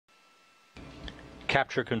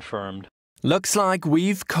Capture confirmed. Looks like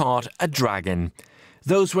we've caught a dragon.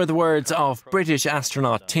 Those were the words of British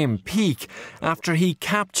astronaut Tim Peake after he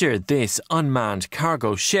captured this unmanned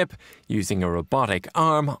cargo ship using a robotic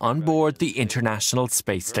arm on board the International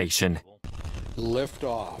Space Station.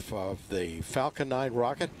 Liftoff of the Falcon 9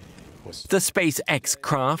 rocket. The SpaceX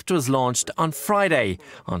craft was launched on Friday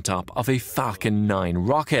on top of a Falcon 9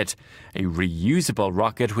 rocket, a reusable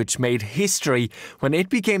rocket which made history when it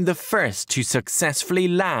became the first to successfully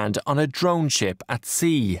land on a drone ship at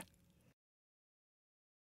sea.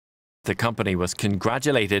 The company was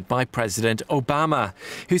congratulated by President Obama,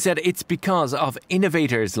 who said it's because of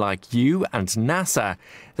innovators like you and NASA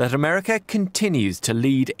that America continues to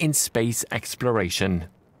lead in space exploration.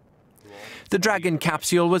 The Dragon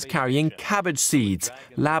capsule was carrying cabbage seeds,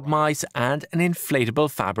 lab mice and an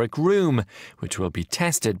inflatable fabric room, which will be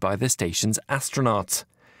tested by the station's astronauts.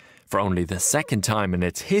 For only the second time in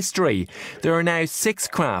its history, there are now 6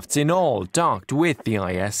 crafts in all docked with the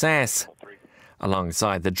ISS.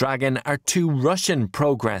 Alongside the Dragon are 2 Russian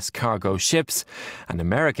Progress cargo ships, an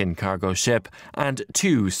American cargo ship and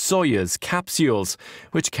 2 Soyuz capsules,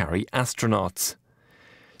 which carry astronauts.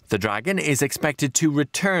 The Dragon is expected to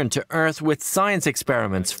return to Earth with science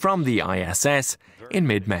experiments from the ISS in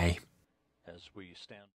mid-May.